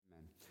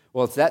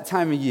Well, it's that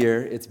time of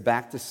year. It's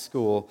back to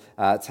school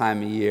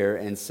time of year.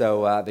 And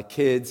so the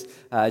kids,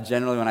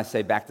 generally when I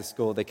say back to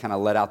school, they kind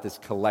of let out this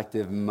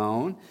collective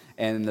moan.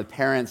 And the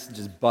parents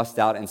just bust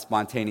out in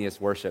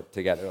spontaneous worship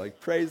together, like,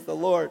 praise the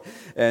Lord.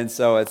 And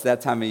so it's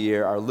that time of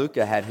year. Our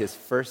Luca had his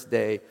first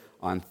day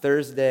on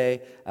Thursday,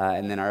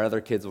 and then our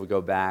other kids will go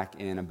back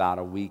in about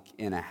a week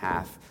and a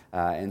half.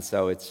 And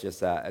so it's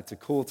just it's a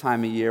cool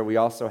time of year. We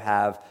also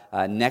have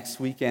next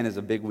weekend is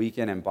a big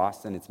weekend in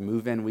Boston. It's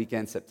move-in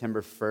weekend,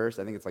 September 1st.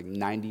 I think it's like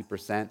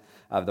 90%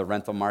 of the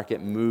rental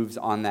market moves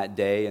on that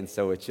day, and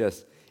so it's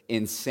just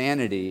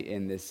insanity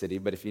in this city.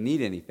 But if you need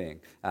anything,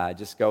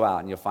 just go out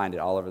and you'll find it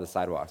all over the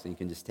sidewalks, and you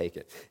can just take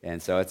it.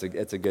 And so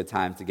it's a good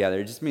time together.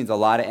 It just means a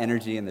lot of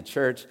energy in the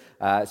church,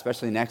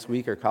 especially next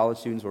week. Our college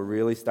students will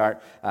really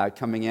start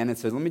coming in. And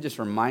so let me just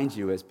remind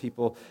you, as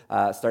people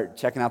start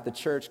checking out the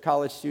church,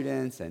 college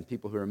students and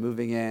people who are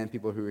moving in,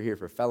 people who are here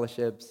for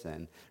fellowships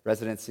and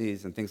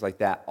residencies and things like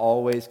that,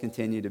 always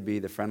continue to be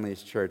the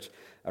friendliest church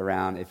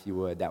around. If you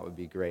would, that would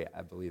be great.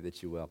 I believe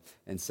that you will.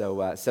 And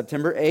so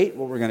September 8th,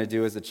 what we're going to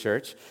do as a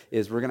church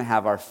is we're going to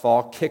have our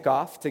fall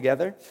kickoff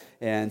together.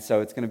 And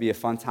so it's going to be a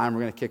fun time.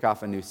 We're going to kick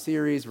off a new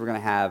series. We're going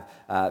to have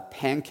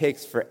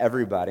pancakes for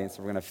everybody. And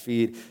so we're going to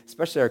feed,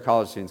 especially our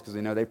college students, because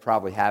we know they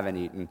probably haven't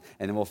eaten.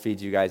 And then we'll feed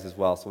you guys as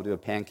well. So we'll do a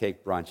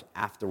pancake brunch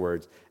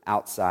afterwards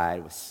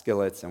outside with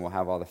skillets, and we'll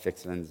have all the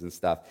fixings and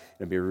stuff.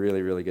 It'll be a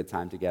really, really good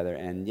time together.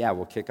 And yeah,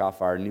 we'll kick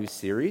off our new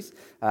series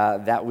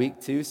that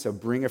week too. So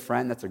bring a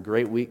friend. That's a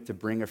great week to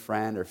bring a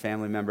friend or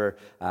family member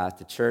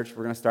to church.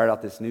 We're going to start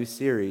out this new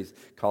series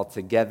called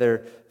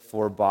Together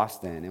for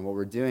Boston. And what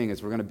we're doing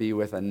is we're going to be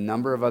with a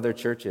number of other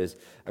churches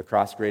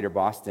across greater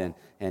Boston.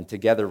 And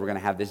together we're going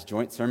to have this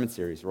joint sermon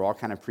series. We're all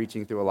kind of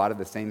preaching through a lot of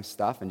the same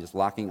stuff and just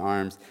locking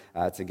arms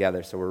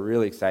together. So we're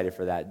really excited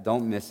for that.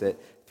 Don't miss it.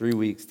 3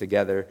 weeks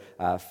together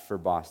for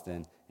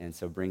Boston. And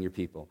so bring your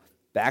people.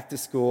 Back to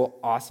school,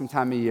 awesome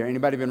time of year.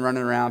 Anybody been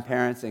running around,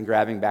 parents, and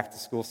grabbing back to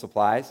school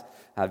supplies?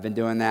 I've been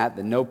doing that.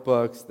 The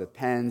notebooks, the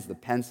pens, the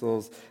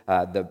pencils,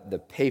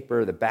 the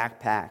paper, the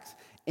backpacks.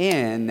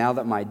 And now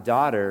that my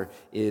daughter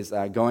is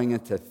going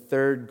into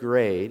third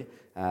grade,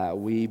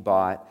 we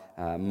bought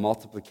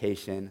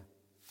multiplication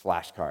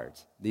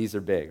flashcards. These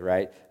are big,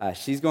 right?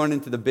 She's going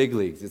into the big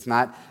leagues. It's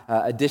not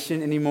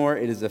addition anymore.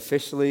 It is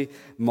officially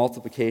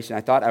multiplication.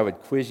 I thought I would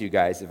quiz you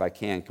guys if I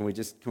can. Can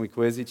we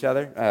quiz each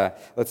other?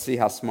 Let's see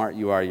how smart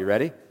you are. You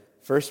ready?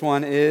 First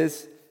one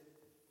is,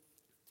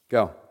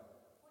 go.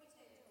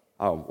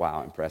 Oh,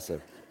 wow,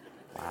 impressive.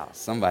 Wow,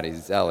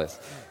 somebody's zealous.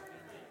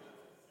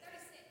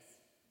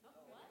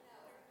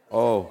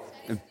 Oh,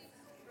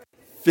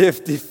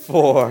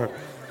 54.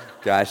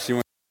 Gosh, she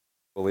went.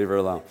 We'll leave her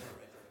alone.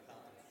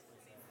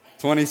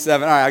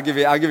 27. All right,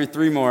 I'll give you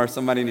 3 more.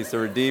 Somebody needs to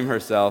redeem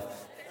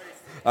herself.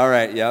 All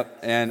right, yep.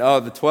 And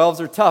the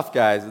 12s are tough,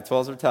 guys. The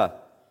 12s are tough.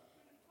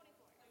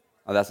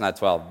 Oh, that's not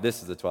 12.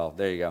 This is the 12.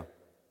 There you go.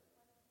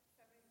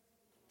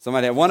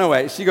 Somebody at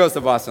 108. She goes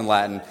to Boston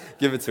Latin.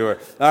 Give it to her.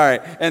 All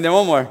right, and then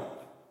one more.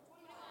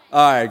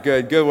 All right,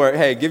 good work.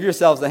 Hey, give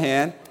yourselves a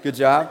hand. Good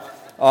job.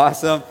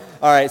 Awesome.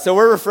 All right, so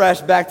we're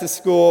refreshed, back to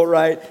school,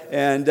 right?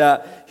 And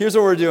here's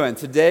what we're doing.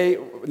 Today,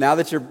 now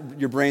that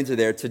your brains are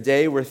there,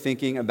 today we're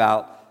thinking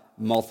about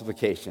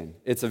multiplication.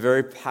 It's a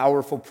very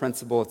powerful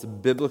principle. It's a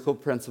biblical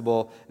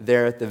principle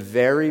there at the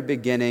very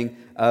beginning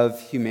of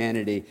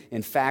humanity.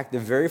 In fact, the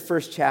very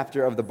first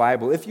chapter of the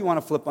Bible, if you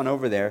want to flip on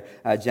over there,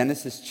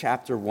 Genesis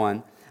chapter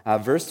 1,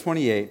 verse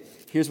 28,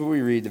 here's what we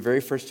read, the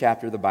very first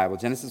chapter of the Bible,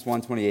 Genesis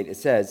 1:28, it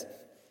says,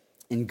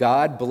 "And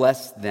God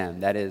blessed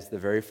them," that is, the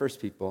very first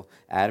people,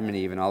 Adam and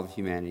Eve and all of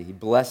humanity. He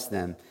blessed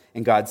them,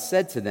 and God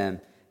said to them,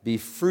 "Be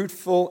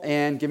fruitful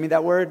and," give me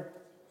that word,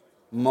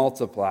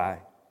 "multiply.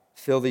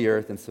 Fill the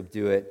earth and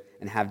subdue it,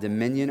 and have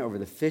dominion over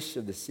the fish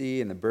of the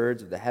sea and the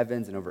birds of the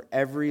heavens and over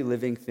every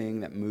living thing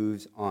that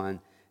moves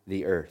on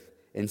the earth."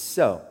 And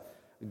so,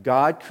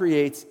 God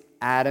creates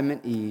Adam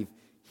and Eve.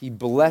 He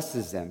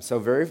blesses them. So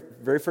very,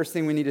 very first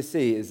thing we need to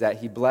see is that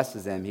he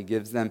blesses them. He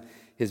gives them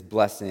his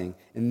blessing.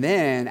 And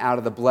then out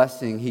of the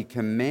blessing, he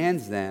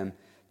commands them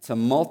to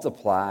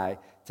multiply,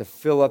 to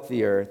fill up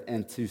the earth,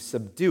 and to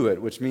subdue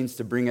it, which means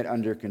to bring it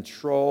under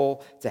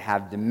control, to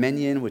have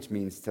dominion, which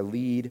means to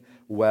lead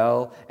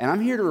well. And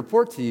I'm here to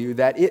report to you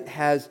that it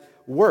has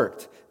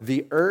worked.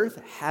 The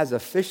earth has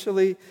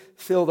officially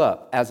filled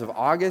up. As of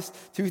August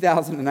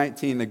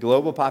 2019, the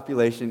global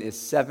population is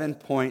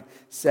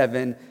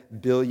 7.7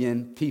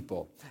 billion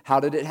people. How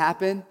did it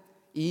happen?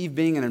 Eve,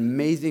 being an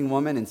amazing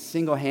woman and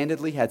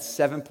single-handedly had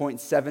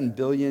 7.7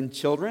 billion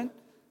children?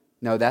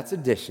 No, that's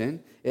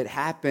addition. It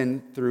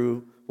happened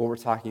through what we're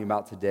talking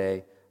about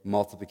today,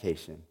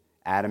 multiplication.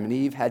 Adam and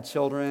Eve had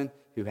children,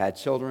 who had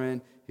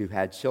children, who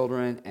had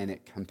children, and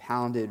it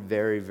compounded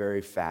very,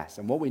 very fast.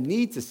 And what we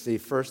need to see,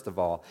 first of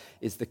all,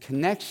 is the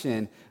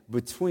connection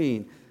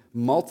between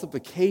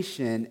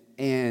multiplication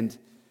and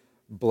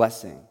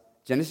blessing.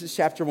 Genesis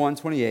chapter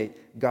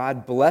 1:28,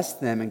 God blessed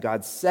them, and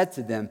God said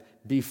to them,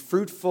 "Be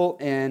fruitful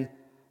and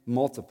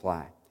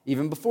multiply."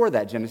 Even before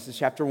that, Genesis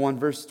chapter 1,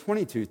 verse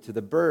 22, to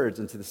the birds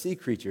and to the sea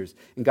creatures.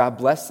 And God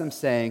blessed them,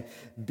 saying,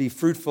 "Be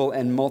fruitful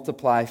and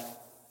multiply,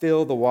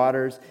 fill the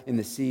waters in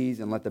the seas,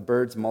 and let the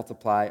birds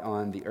multiply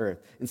on the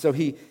earth." And so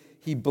he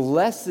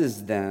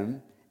blesses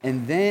them,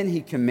 and then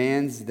he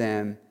commands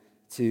them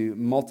to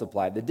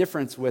multiply. The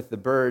difference with the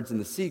birds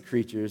and the sea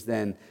creatures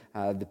than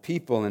the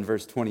people in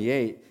verse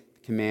 28,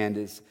 the command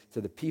is to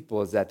the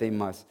people is that they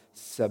must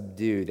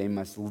subdue, they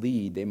must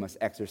lead, they must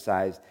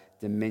exercise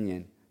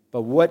dominion.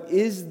 But what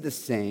is the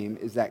same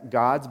is that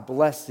God's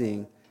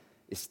blessing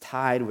is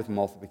tied with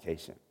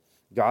multiplication.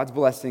 God's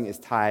blessing is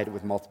tied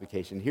with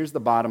multiplication. Here's the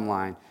bottom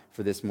line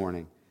for this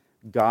morning.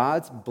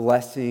 God's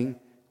blessing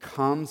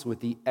comes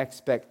with the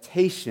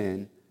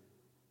expectation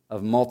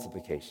of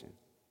multiplication.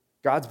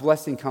 God's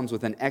blessing comes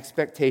with an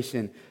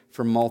expectation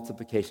for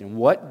multiplication.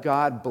 What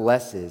God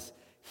blesses,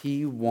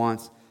 he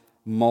wants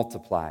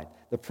multiplied.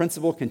 The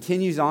principle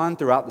continues on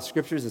throughout the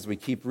scriptures as we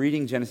keep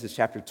reading Genesis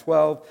chapter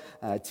 12,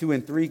 2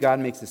 and 3. God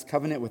makes this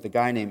covenant with a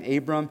guy named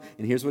Abram,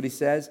 and here's what he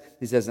says.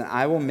 He says, "And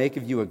I will make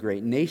of you a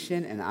great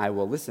nation, and I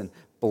will," listen,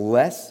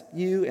 "bless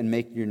you and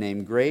make your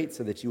name great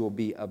so that you will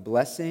be a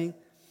blessing.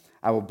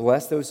 I will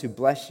bless those who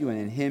bless you, and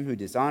in him who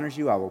dishonors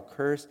you I will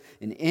curse,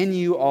 and in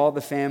you all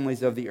the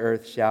families of the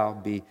earth shall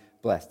be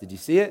blessed." Did you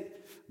see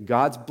it?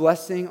 God's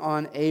blessing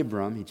on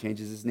Abram, he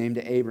changes his name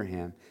to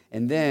Abraham,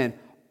 and then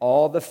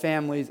all the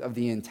families of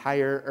the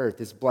entire earth,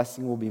 this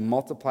blessing will be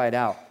multiplied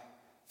out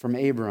from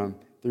Abram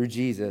through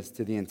Jesus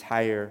to the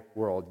entire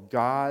world.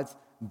 God's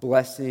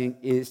blessing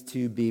is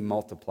to be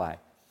multiplied.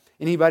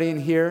 Anybody in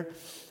here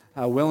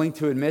willing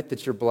to admit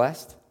that you're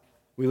blessed?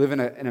 We live in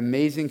an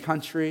amazing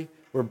country.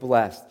 We're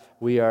blessed.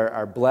 We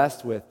are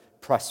blessed with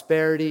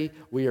prosperity.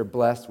 We are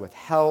blessed with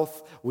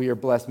health. We are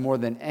blessed more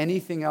than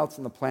anything else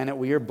on the planet.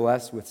 We are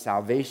blessed with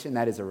salvation.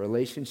 That is a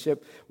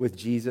relationship with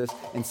Jesus.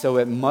 And so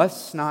it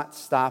must not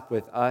stop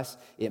with us.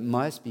 It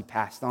must be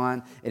passed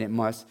on, and it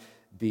must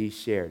be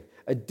shared.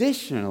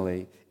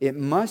 Additionally, it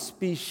must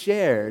be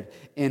shared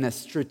in a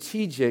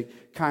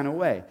strategic kind of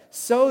way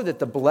so that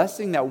the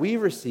blessing that we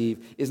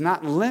receive is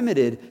not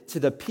limited to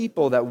the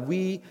people that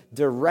we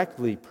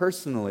directly,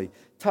 personally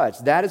touch.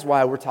 That is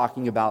why we're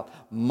talking about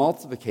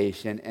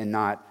multiplication and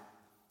not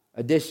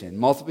addition.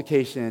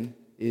 Multiplication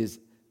is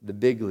the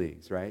big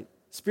leagues, right?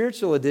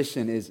 Spiritual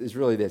addition is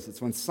really this.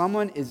 It's when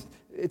someone is,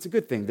 it's a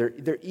good thing.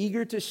 They're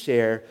eager to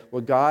share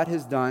what God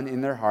has done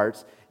in their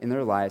hearts, in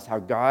their lives, how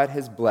God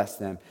has blessed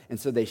them. And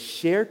so they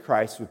share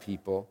Christ with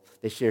people.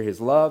 They share his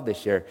love. They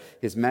share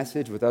his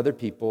message with other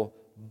people.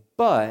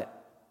 But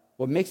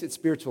what makes it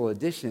spiritual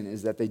addition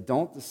is that they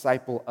don't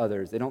disciple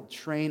others. They don't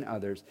train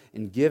others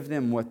and give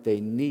them what they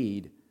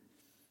need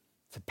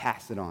to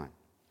pass it on.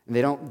 And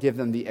they don't give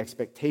them the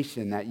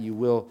expectation that you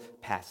will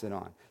pass it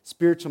on.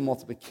 Spiritual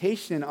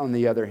multiplication, on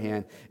the other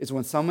hand, is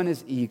when someone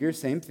is eager,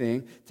 same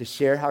thing, to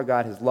share how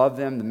God has loved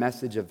them, the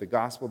message of the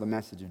gospel, the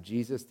message of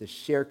Jesus, to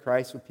share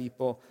Christ with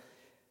people.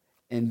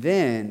 And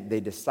then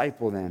they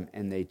disciple them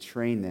and they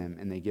train them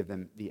and they give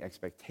them the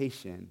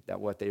expectation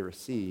that what they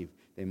receive,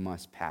 they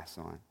must pass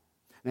on.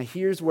 Now,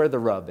 here's where the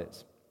rub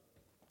is.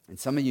 And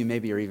some of you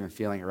maybe are even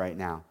feeling it right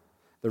now.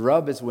 The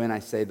rub is when I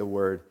say the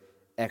word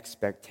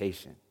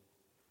expectation.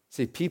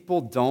 See,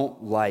 people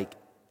don't like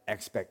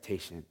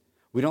expectation.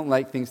 We don't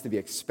like things to be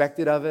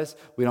expected of us.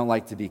 We don't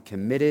like to be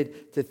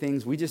committed to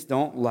things. We just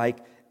don't like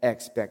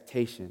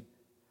expectation.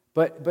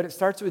 But it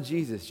starts with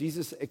Jesus.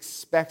 Jesus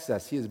expects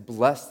us. He has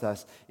blessed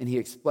us, and he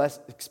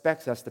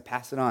expects us to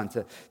pass it on,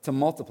 to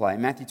multiply.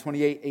 In Matthew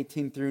 28,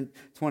 18 through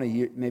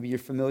 20, maybe you're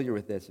familiar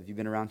with this if you've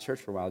been around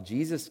church for a while.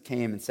 Jesus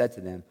came and said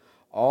to them,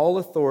 "All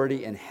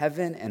authority in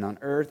heaven and on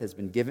earth has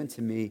been given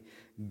to me.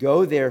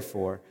 Go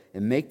therefore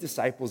and make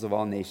disciples of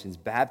all nations,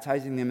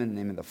 baptizing them in the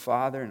name of the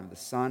Father and of the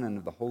Son and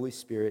of the Holy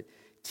Spirit,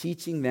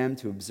 teaching them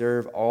to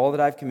observe all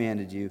that I've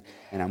commanded you,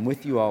 and I'm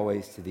with you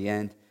always to the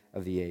end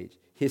of the age."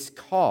 His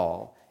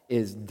call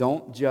is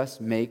don't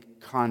just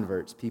make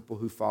converts, people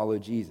who follow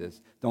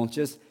Jesus. Don't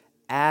just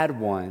add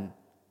one,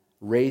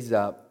 raise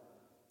up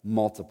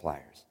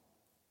multipliers.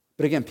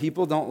 But again,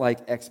 people don't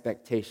like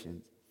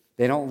expectations.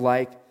 They don't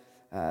like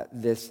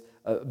this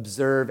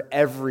observe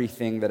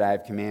everything that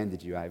I've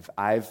commanded you.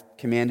 I've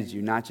commanded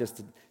you not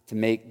just to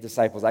make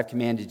disciples. I've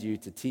commanded you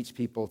to teach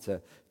people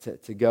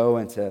to go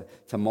and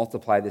to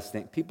multiply this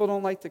thing. People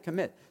don't like to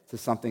commit to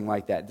something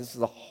like that. This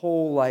is a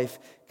whole life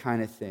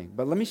kind of thing.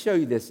 But let me show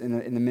you this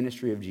in the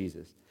ministry of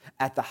Jesus.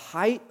 At the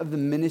height of the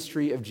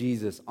ministry of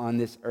Jesus on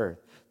this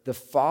earth, the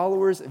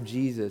followers of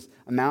Jesus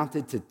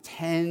amounted to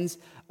tens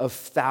of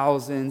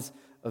thousands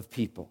of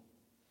people.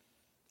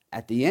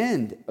 At the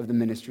end of the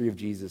ministry of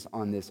Jesus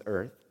on this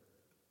earth,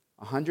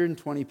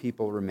 120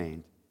 people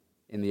remained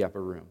in the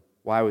upper room.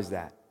 Why was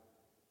that?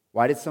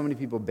 Why did so many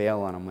people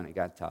bail on him when it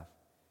got tough?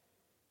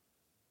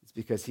 It's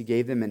because he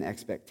gave them an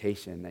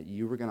expectation that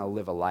you were going to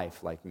live a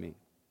life like me.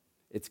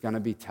 It's going to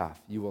be tough.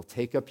 You will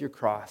take up your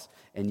cross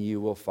and you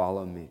will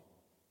follow me.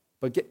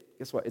 But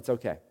guess what? It's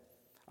okay.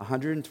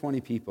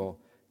 120 people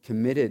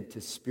committed to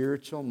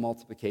spiritual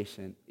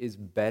multiplication is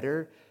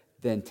better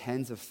than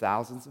tens of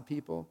thousands of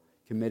people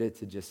committed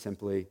to just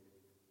simply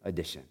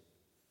addition.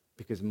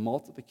 Because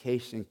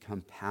multiplication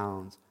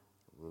compounds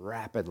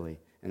rapidly,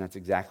 and that's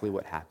exactly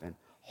what happened.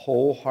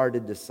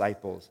 Wholehearted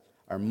disciples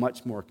are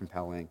much more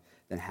compelling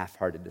than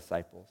half-hearted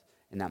disciples,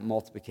 and that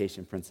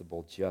multiplication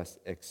principle just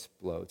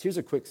explodes. Here's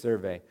a quick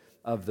survey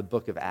of the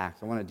book of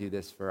Acts. I want to do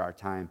this for our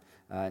time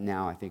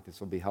now. I think this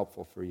will be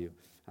helpful for you.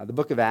 The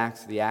book of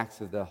Acts, the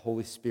acts of the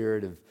Holy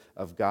Spirit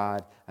of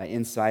God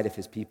inside of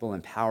his people,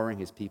 empowering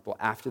his people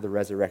after the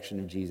resurrection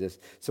of Jesus.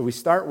 So we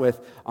start with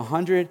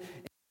 100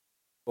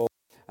 people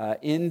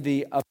in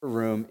the upper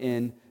room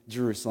in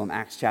Jerusalem,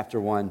 Acts chapter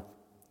 1,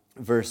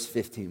 verse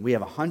 15. We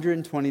have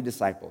 120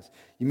 disciples.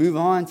 You move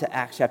on to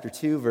Acts chapter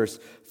 2, verse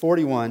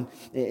 41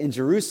 in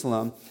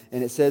Jerusalem,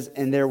 and it says,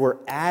 and there were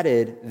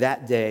added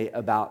that day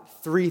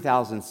about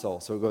 3,000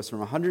 souls. So it goes from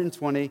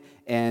 120,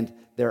 and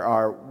there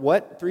are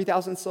what?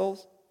 3,000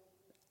 souls?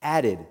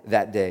 Added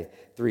that day,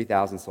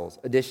 3,000 souls.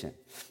 Addition.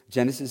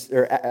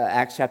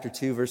 Acts chapter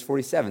 2, verse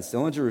 47.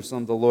 Still in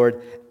Jerusalem, the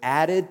Lord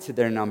added to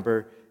their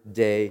number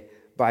day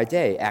by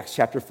day. Acts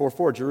chapter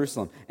 4,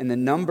 Jerusalem. And the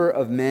number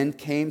of men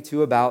came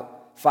to about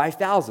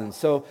 5,000.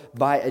 So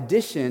by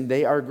addition,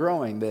 they are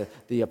growing.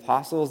 The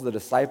apostles, the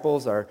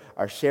disciples are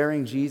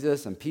sharing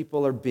Jesus, and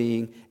people are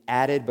being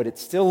added, but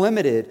it's still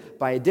limited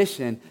by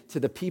addition to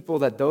the people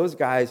that those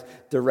guys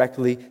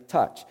directly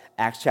touch.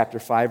 Acts chapter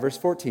 5, verse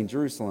 14,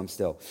 Jerusalem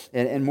still.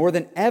 And more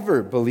than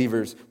ever,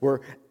 believers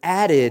were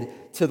added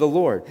to the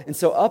Lord. And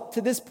so up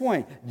to this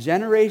point,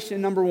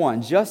 generation number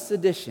one, just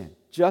addition.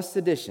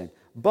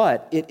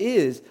 But it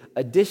is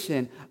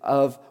addition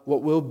of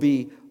what will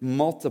be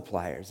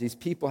multipliers. These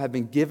people have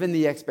been given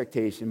the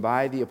expectation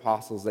by the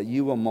apostles that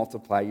you will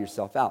multiply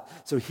yourself out.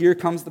 So here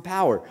comes the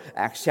power.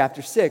 Acts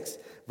chapter 6,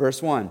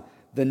 verse 1.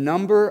 The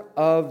number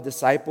of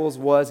disciples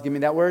was, give me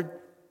that word,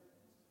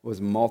 was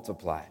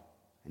multiplied.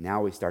 And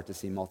now we start to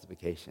see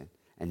multiplication.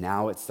 And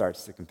now it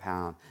starts to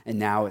compound. And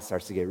now it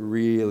starts to get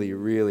really,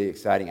 really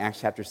exciting.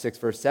 Acts chapter 6,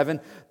 verse 7.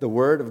 The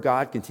word of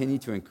God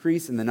continued to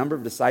increase, and the number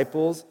of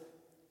disciples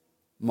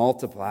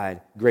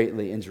multiplied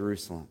greatly in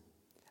Jerusalem.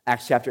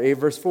 Acts chapter 8,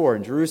 verse 4,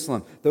 in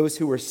Jerusalem, those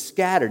who were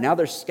scattered, now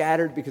they're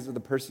scattered because of the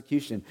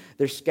persecution.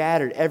 They're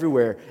scattered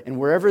everywhere, and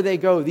wherever they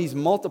go, these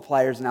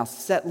multipliers are now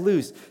set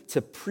loose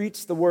to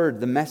preach the word,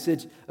 the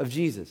message of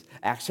Jesus.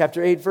 Acts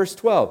chapter 8, verse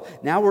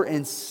 12, now we're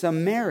in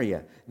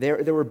Samaria.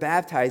 There were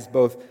baptized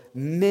both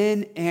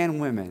men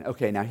and women.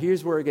 Okay, now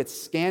here's where it gets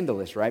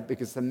scandalous, right?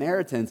 Because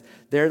Samaritans,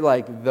 they're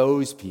like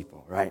those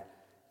people, right?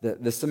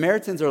 The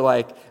Samaritans are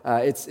like,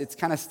 it's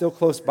kind of still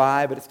close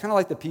by, but it's kind of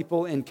like the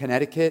people in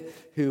Connecticut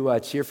who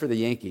cheer for the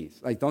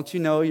Yankees. Like, don't you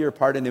know you're a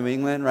part of New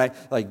England, right?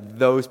 Like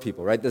those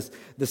people, right?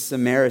 The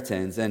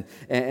Samaritans.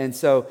 And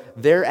so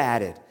they're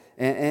added.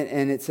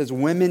 And it says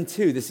women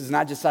too. This is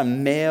not just a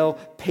male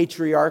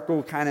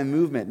patriarchal kind of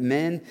movement.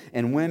 Men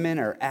and women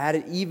are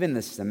added. Even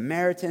the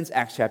Samaritans,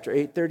 Acts chapter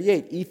 8,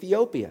 38,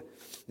 Ethiopia.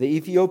 The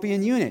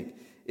Ethiopian eunuch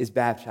is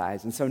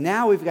baptized. And so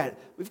now we've got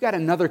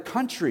another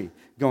country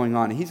going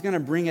on, and he's going to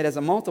bring it as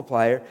a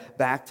multiplier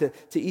back to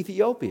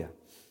Ethiopia.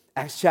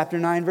 Acts chapter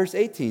 9, verse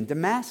 18,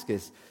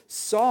 Damascus,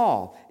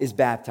 Saul is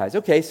baptized.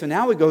 Okay, so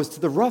now it goes to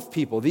the rough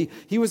people.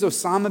 He was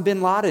Osama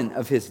bin Laden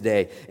of his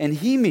day, and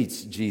he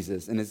meets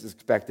Jesus and is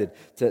expected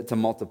to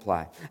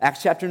multiply.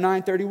 Acts chapter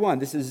 9, 31,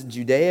 this is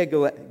Judea,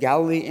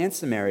 Galilee, and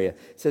Samaria.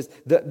 It says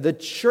the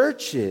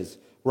churches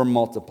were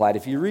multiplied.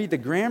 If you read the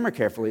grammar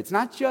carefully, it's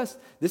not just,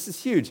 this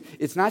is huge,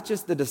 it's not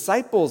just the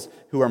disciples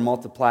who are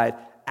multiplied,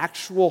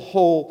 actual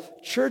whole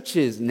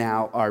churches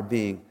now are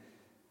being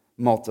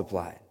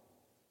multiplied.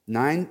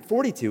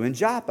 9:42 in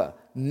Joppa,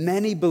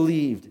 many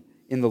believed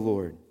in the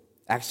Lord.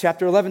 Acts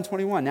chapter 11,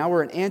 21, now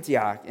we're in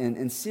Antioch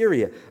in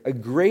Syria. A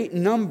great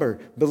number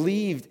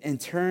believed and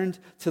turned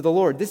to the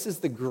Lord. This is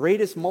the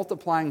greatest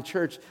multiplying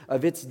church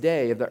of its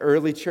day, of the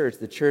early church,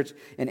 the church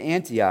in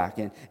Antioch.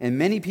 And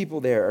many people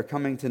there are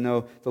coming to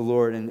know the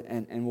Lord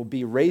and will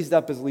be raised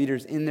up as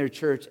leaders in their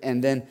church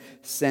and then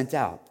sent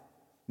out.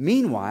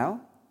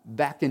 Meanwhile,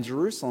 back in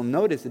Jerusalem,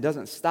 notice it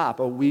doesn't stop.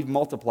 Oh, we've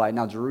multiplied.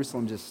 Now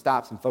Jerusalem just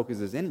stops and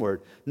focuses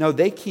inward. No,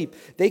 they keep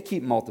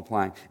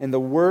multiplying. And the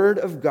word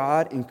of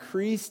God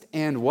increased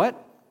and what?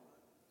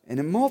 And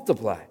it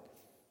multiplied.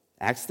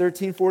 Acts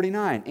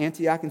 13:49,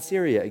 Antioch and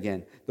Syria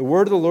again. The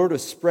word of the Lord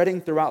was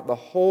spreading throughout the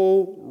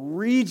whole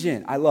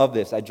region. I love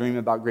this. I dream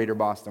about Greater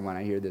Boston when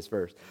I hear this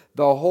verse.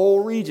 The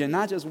whole region,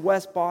 not just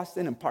West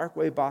Boston and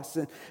Parkway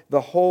Boston,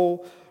 the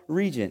whole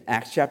region.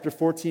 Acts chapter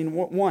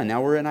 14:1.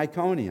 Now we're in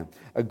Iconium.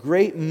 A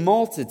great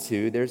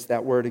multitude, there's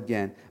that word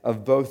again,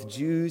 of both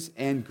Jews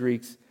and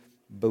Greeks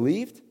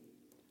believed.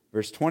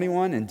 Verse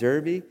 21 in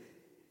Derbe,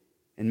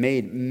 and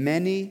made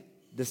many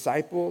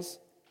disciples.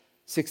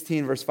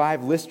 16 verse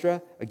 5,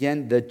 Lystra.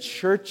 Again, the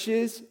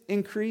churches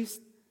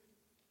increased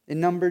in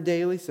number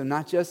daily. So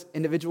not just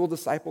individual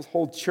disciples,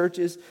 whole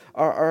churches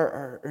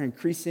are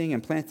increasing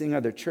and planting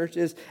other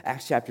churches.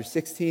 Acts chapter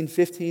 16,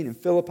 15 in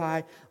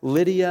Philippi.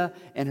 Lydia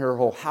and her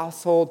whole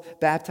household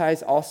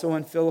baptized also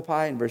in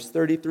Philippi. In verse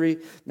 33,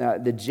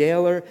 the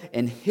jailer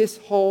and his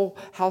whole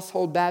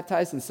household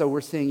baptized. And so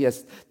we're seeing,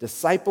 yes,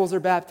 disciples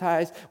are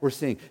baptized. We're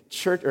seeing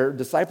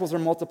disciples are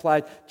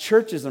multiplied.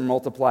 Churches are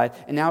multiplied.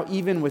 And now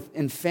even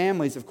within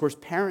families, of course,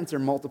 parents are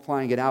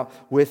multiplying it out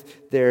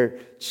with their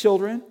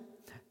children.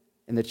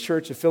 And the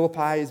church of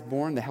Philippi is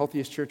born, the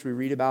healthiest church we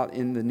read about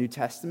in the New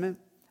Testament.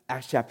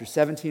 Acts chapter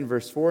 17,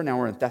 verse 4. Now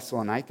we're in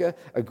Thessalonica,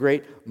 a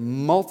great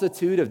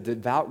multitude of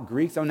devout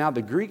Greeks. Oh, now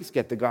the Greeks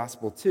get the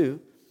gospel too.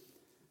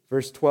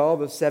 Verse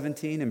 12 of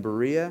 17 in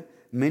Berea.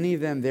 Many of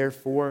them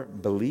therefore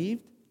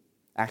believed.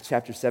 Acts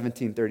chapter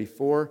 17,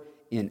 34.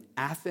 In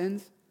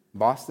Athens.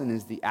 Boston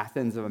is the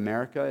Athens of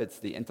America. It's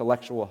the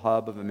intellectual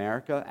hub of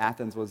America.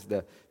 Athens was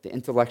the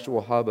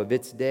intellectual hub of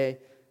its day.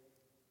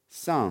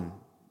 Some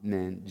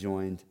men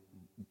joined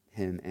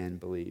him and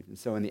believed. And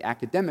so in the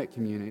academic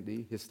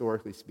community,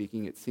 historically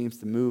speaking, it seems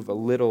to move a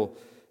little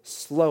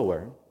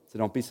slower. So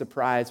don't be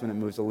surprised when it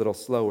moves a little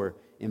slower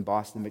in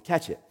Boston, but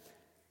catch it.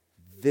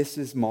 This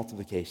is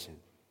multiplication.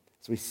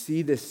 So we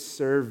see this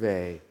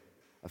survey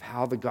of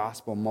how the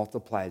gospel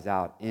multiplies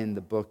out in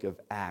the book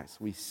of Acts.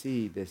 We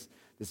see this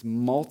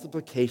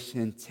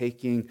multiplication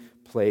taking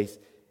place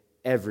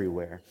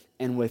everywhere.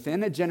 And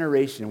within a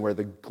generation where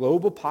the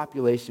global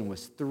population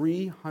was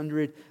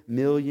 300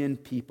 million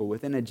people,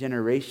 within a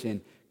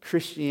generation,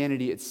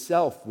 Christianity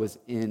itself was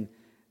in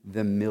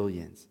the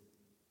millions.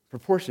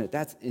 Proportionate,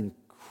 that's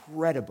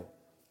incredible.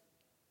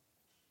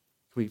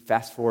 We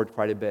fast forward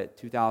quite a bit.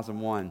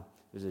 2001,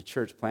 there's a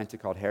church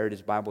planted called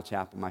Heritage Bible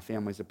Chapel. My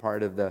family's a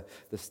part of the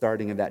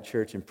starting of that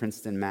church in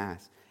Princeton,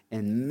 Mass.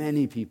 And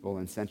many people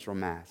in Central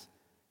Mass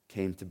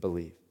came to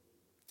believe.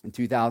 In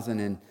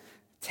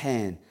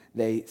 2010,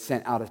 they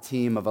sent out a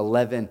team of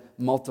 11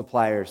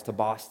 multipliers to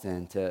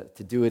Boston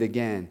to do it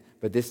again,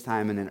 but this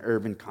time in an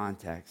urban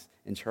context.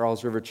 And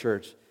Charles River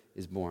Church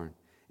is born.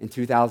 In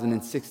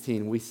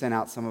 2016, we sent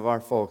out some of our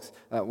folks,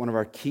 one of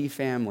our key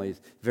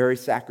families, very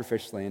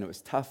sacrificially, and it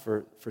was tough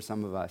for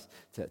some of us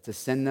to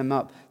send them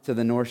up to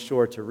the North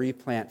Shore to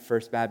replant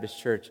First Baptist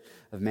Church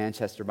of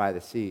Manchester by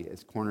the Sea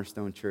as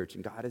Cornerstone Church.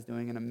 And God is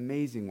doing an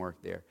amazing work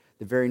there.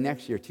 The very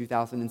next year,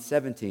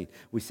 2017,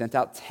 we sent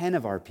out 10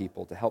 of our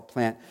people to help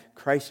plant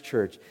Christ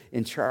Church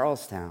in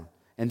Charlestown.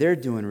 And they're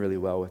doing really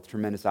well with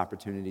tremendous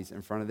opportunities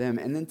in front of them.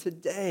 And then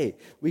today,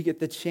 we get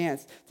the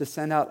chance to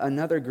send out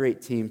another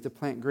great team to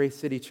plant Grace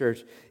City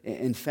Church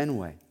in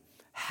Fenway.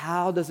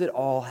 How does it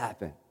all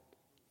happen?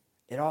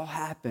 It all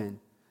happened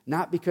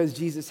not because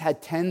Jesus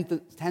had tens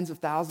of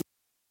thousands,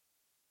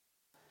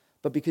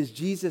 but because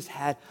Jesus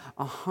had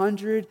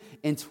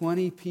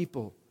 120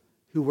 people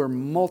who were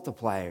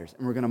multipliers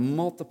and were going to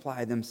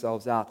multiply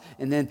themselves out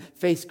and then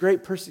face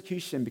great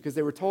persecution because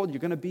they were told,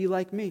 you're going to be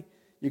like me.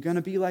 You're going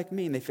to be like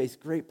me. And they faced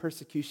great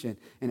persecution,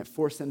 and it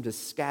forced them to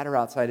scatter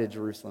outside of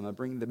Jerusalem and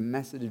bring the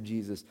message of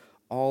Jesus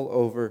all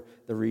over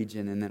the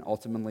region and then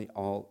ultimately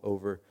all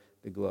over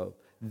the globe.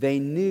 They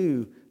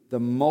knew the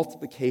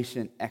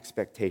multiplication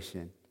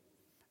expectation,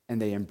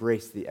 and they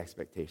embraced the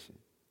expectation.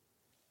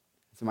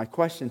 So my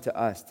question to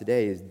us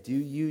today is, do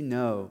you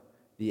know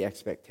the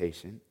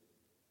expectation?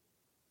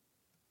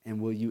 And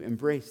will you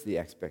embrace the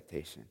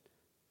expectation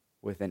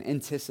with an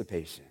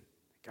anticipation?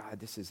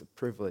 God, this is a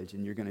privilege,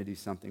 and you're going to do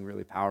something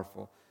really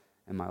powerful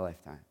in my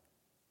lifetime.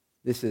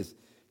 This is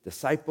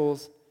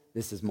disciples.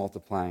 This is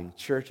multiplying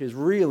churches.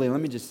 Really,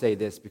 let me just say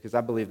this, because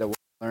I believe that what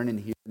we learn in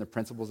here, the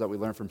principles that we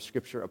learn from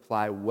Scripture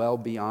apply well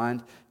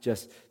beyond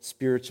just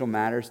spiritual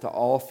matters to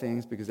all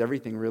things, because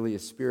everything really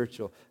is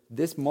spiritual.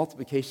 This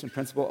multiplication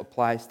principle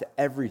applies to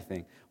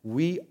everything.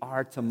 We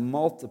are to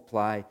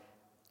multiply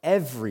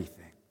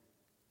everything.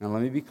 Now,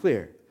 let me be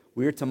clear.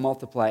 We are to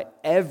multiply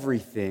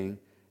everything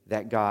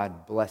that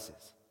God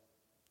blesses.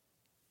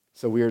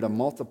 So we are to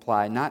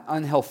multiply not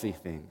unhealthy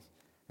things.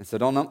 And so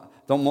don't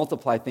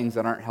multiply things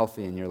that aren't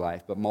healthy in your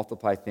life, but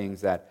multiply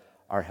things that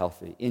are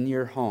healthy. In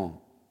your home,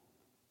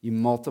 you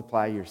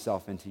multiply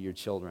yourself into your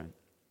children,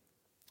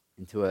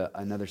 into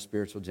another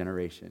spiritual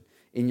generation.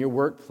 In your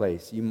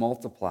workplace, you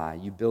multiply,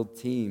 you build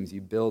teams, you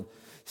build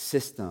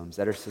systems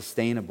that are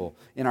sustainable.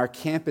 In our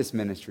campus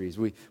ministries,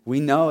 we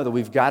know that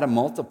we've got to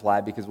multiply,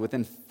 because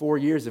within 4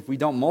 years, if we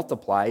don't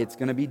multiply, it's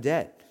going to be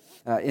dead.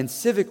 In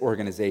civic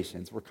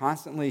organizations, we're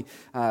constantly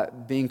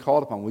being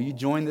called upon. Will you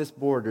join this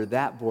board or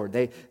that board?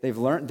 They've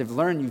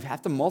learned you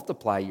have to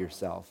multiply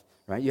yourself,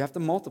 right? You have to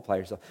multiply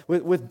yourself.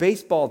 With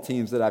baseball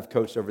teams that I've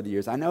coached over the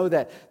years, I know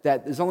that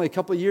there's only a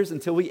couple of years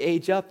until we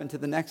age up into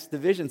the next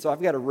division, so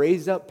I've got to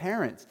raise up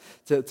parents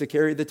to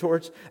carry the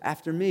torch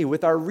after me.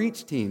 With our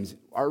reach teams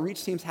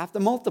have to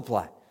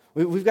multiply.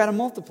 We've got to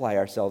multiply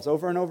ourselves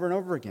over and over and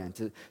over again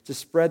to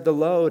spread the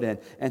load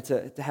and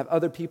to have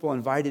other people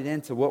invited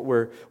into what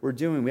we're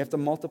doing. We have to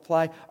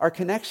multiply our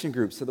connection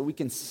groups so that we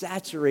can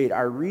saturate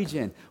our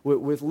region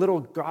with little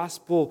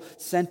gospel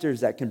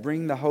centers that can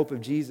bring the hope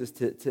of Jesus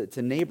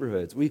to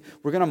neighborhoods. We're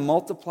going to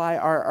multiply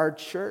our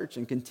church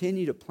and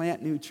continue to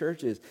plant new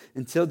churches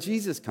until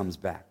Jesus comes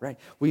back, right?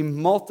 We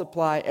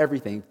multiply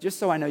everything. Just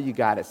so I know you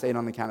got it, say it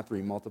on the count of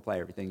 3, multiply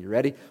everything. You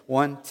ready?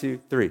 1,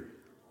 2, 3.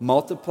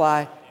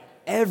 Multiply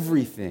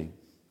everything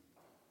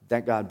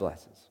that God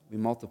blesses. We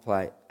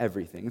multiply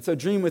everything. And so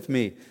dream with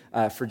me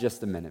for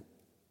just a minute.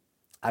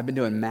 I've been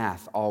doing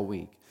math all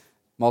week,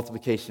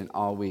 multiplication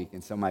all week,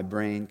 and so my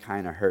brain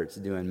kind of hurts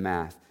doing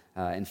math.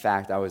 In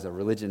fact, I was a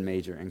religion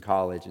major in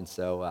college, and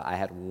so I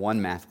had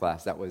one math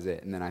class, that was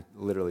it, and then I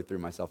literally threw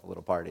myself a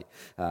little party.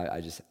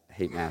 I just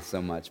hate math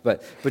so much.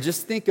 But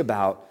just think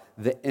about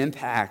the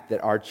impact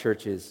that our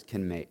churches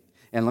can make.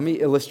 And let me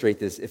illustrate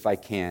this, if I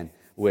can,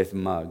 with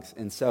mugs.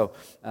 And so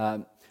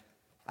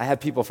I have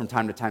people from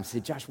time to time say,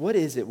 Josh, what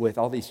is it with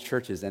all these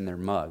churches and their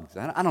mugs?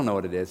 I don't know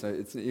what it is.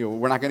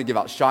 We're not going to give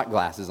out shot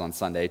glasses on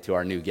Sunday to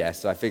our new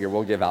guests, so I figure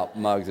we'll give out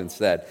mugs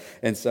instead.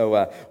 And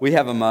so we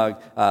have a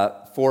mug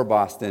for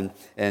Boston,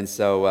 and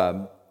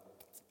so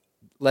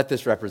let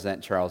this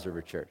represent Charles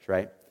River Church,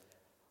 right?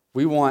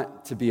 We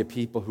want to be a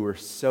people who are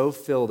so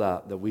filled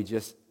up that we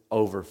just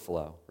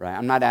overflow, right?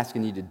 I'm not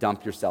asking you to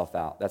dump yourself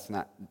out.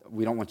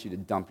 We don't want you to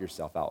dump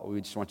yourself out.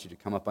 We just want you to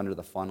come up under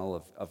the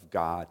funnel of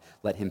God,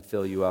 let him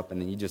fill you up, and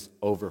then you just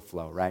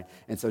overflow, right?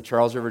 And so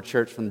Charles River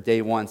Church from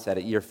day 1 said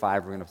at year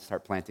 5, we're going to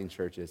start planting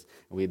churches.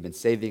 And we've been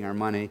saving our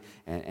money,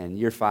 and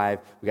year 5,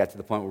 we got to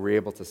the point where we were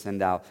able to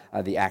send out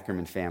the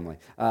Ackerman family.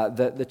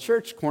 The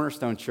church,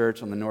 Cornerstone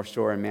Church on the North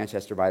Shore in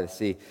Manchester by the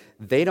Sea,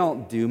 they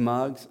don't do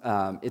mugs.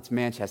 It's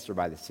Manchester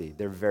by the Sea.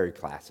 They're very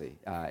classy,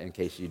 in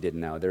case you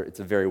didn't know.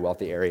 It's a very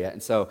wealthy area.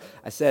 And so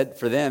I said,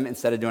 for them,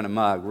 instead of doing a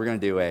mug, we're going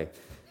to do a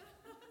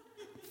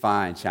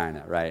fine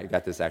china, right? I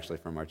got this actually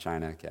from our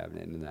china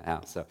cabinet in the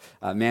house. So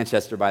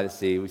Manchester by the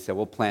Sea, we said,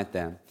 we'll plant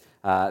them.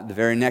 The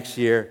very next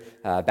year,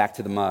 back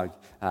to the mug,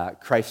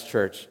 Christ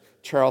Church,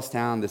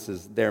 Charlestown, this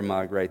is their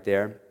mug right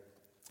there.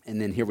 And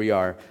then here we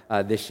are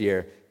this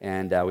year,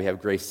 and we have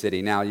Grace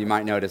City. Now, you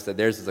might notice that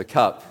theirs is a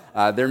cup.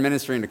 They're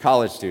ministering to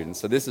college students.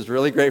 So this is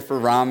really great for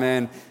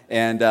ramen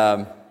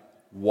and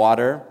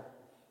water.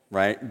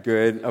 Right?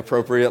 Good,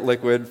 appropriate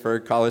liquid for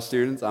college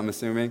students, I'm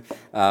assuming.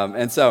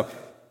 And so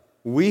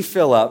we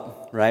fill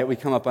up, right? We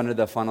come up under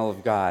the funnel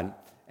of God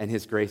and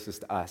his grace is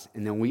to us.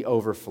 And then we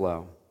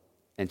overflow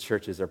and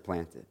churches are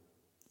planted,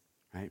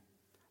 right?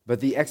 But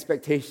the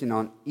expectation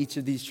on each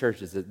of these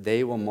churches is that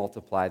they will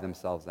multiply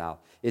themselves out.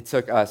 It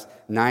took us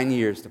 9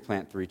 years to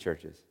plant 3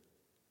 churches.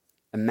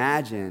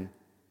 Imagine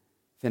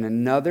if in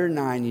another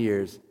 9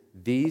 years,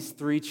 these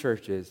 3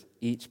 churches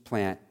each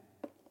plant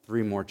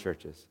 3 more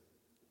churches.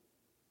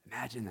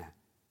 Imagine that.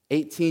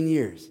 18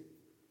 years.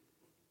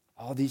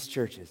 All these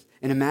churches.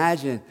 And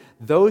imagine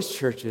those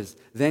churches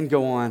then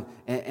go on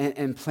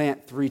and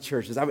plant 3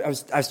 churches. I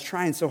was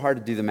trying so hard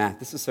to do the math.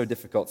 This is so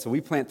difficult. So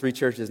we plant 3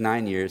 churches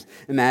 9 years.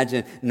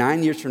 Imagine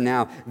 9 years from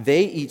now,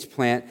 they each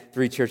plant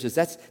 3 churches.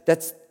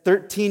 That's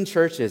 13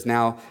 churches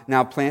now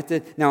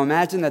planted. Now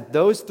imagine that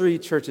those 3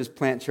 churches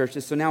plant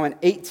churches. So now in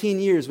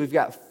 18 years, we've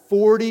got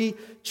 40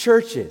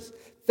 churches.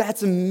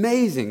 That's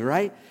amazing,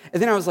 right?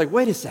 And then I was like,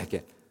 wait a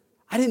second.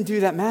 I didn't do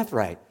that math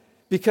right,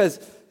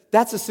 because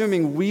that's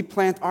assuming we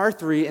plant our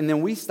 3 and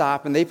then we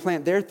stop and they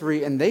plant their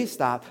 3 and they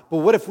stop. But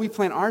what if we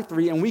plant our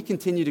 3 and we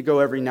continue to go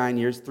every 9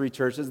 years, 3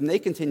 churches, and they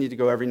continue to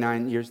go every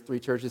 9 years, 3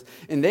 churches,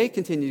 and they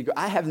continue to go?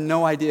 I have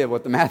no idea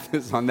what the math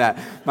is on that.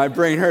 My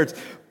brain hurts,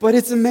 but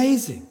it's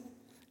amazing.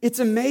 It's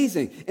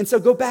amazing. And so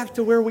go back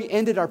to where we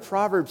ended our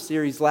Proverbs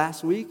series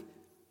last week.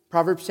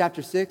 Proverbs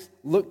chapter 6,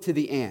 look to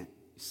the ant,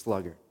 you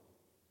sluggard.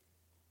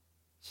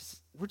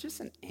 We're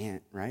just an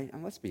ant, right?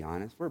 And let's be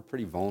honest. We're a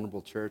pretty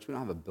vulnerable church. We don't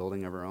have a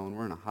building of our own.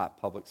 We're in a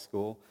hot public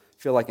school.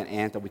 Feel like an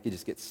ant that we could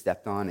just get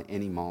stepped on at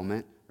any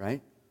moment,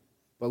 right?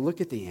 But look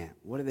at the ant.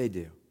 What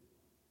do?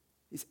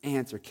 These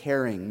ants are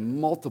carrying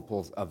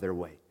multiples of their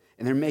weight,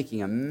 and they're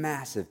making a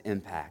massive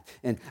impact.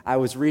 And I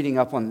was reading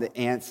up on the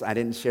ants. I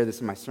didn't share this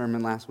in my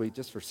sermon last week,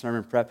 just for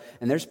sermon prep.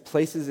 And there's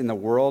places in the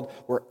world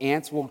where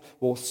ants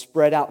will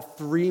spread out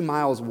 3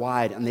 miles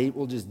wide, and they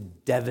will just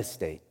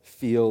devastate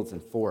fields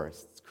and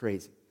forests. It's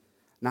crazy.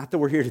 Not that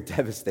we're here to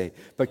devastate,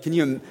 but can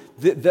you,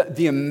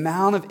 the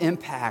amount of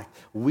impact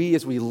we,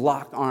 as we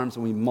lock arms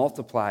and we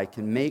multiply,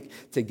 can make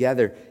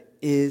together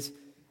is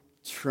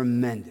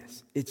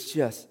tremendous. It's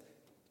just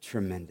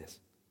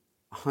tremendous.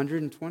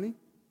 120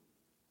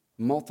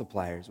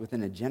 multipliers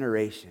within a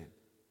generation.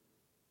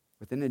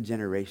 Within a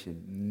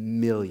generation,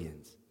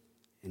 millions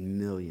and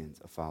millions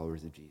of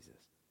followers of Jesus.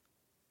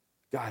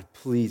 God,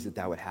 please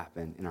that would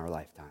happen in our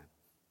lifetime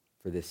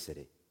for this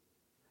city.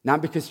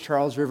 Not because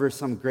Charles River is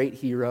some great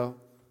hero,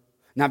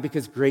 not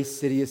because Grace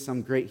City is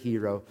some great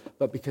hero,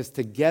 but because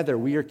together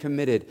we are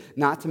committed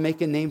not to make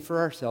a name for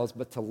ourselves,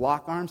 but to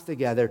lock arms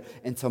together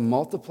and to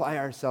multiply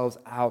ourselves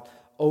out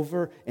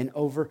over and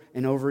over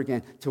and over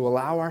again, to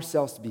allow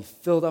ourselves to be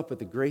filled up with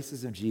the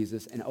graces of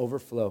Jesus and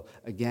overflow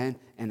again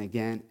and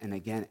again and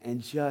again.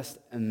 And just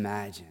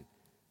imagine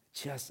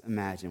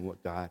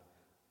what God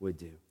would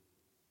do.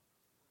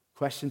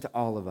 Question to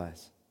all of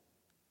us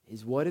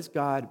is, what has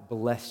God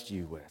blessed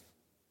you with?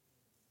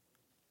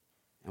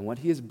 And what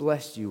he has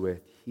blessed you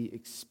with, he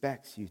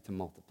expects you to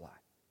multiply.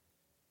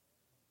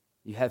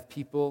 You have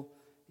people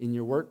in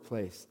your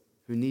workplace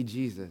who need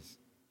Jesus.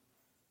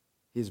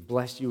 He has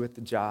blessed you with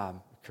a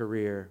job, a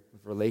career,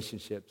 with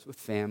relationships, with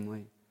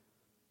family,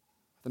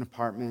 with an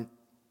apartment,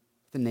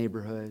 with a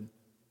neighborhood,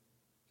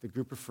 with a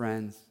group of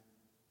friends,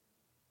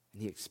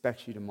 and he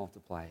expects you to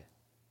multiply it.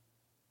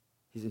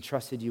 He's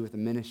entrusted you with a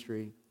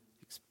ministry.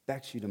 He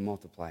expects you to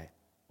multiply it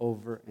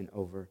over and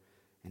over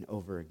and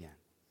over again.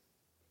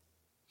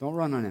 Don't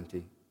run on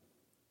empty.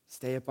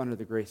 Stay up under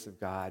the grace of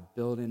God.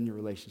 Build in your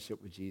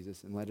relationship with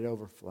Jesus and let it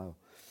overflow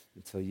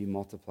until you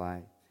multiply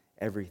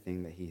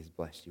everything that he has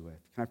blessed you with.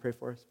 Can I pray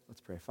for us? Let's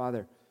pray.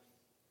 Father,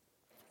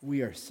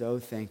 we are so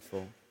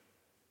thankful.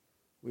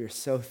 We are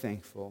so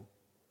thankful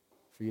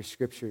for your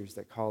scriptures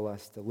that call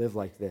us to live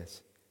like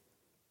this.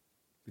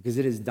 Because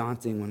it is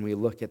daunting when we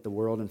look at the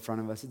world in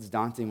front of us. It's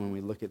daunting when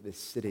we look at this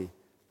city.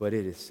 But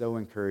it is so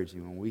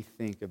encouraging when we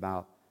think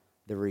about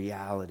the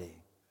reality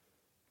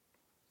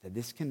that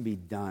this can be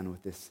done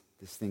with this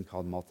thing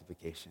called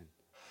multiplication.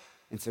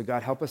 And so,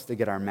 God, help us to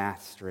get our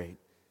math straight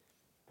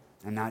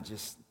and not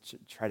just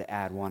try to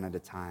add one at a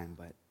time,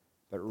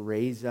 but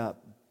raise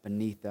up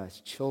beneath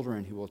us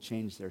children who will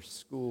change their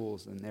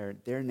schools and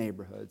their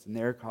neighborhoods and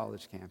their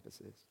college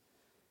campuses,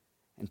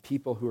 and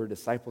people who are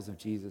disciples of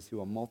Jesus who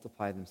will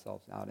multiply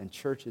themselves out, and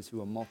churches who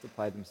will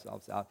multiply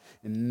themselves out,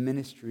 and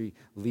ministry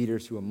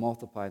leaders who will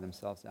multiply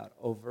themselves out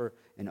over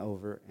and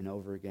over and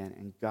over again.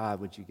 And God,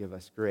 would you give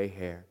us gray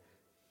hair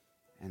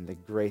and the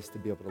grace to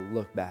be able to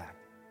look back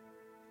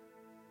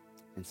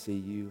and see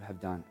you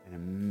have done an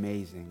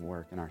amazing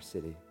work in our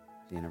city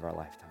at the end of our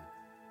lifetime.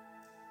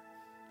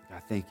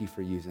 God, thank you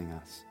for using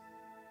us.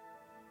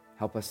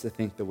 Help us to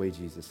think the way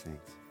Jesus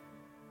thinks,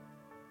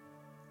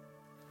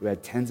 who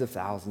had tens of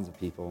thousands of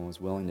people and was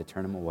willing to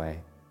turn them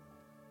away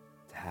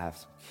to have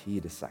some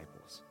key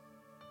disciples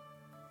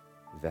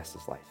invest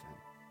his life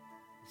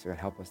in. So God,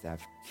 help us to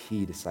have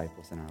key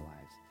disciples in our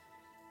lives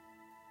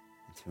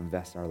and to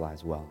invest our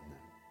lives well in them.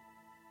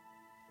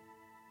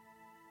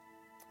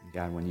 And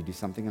God, when you do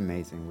something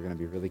amazing, we're going to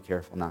be really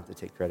careful not to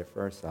take credit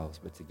for ourselves,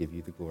 but to give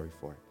you the glory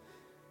for it.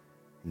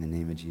 In the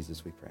name of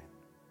Jesus we pray.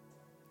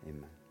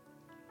 Amen.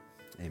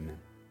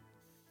 Amen.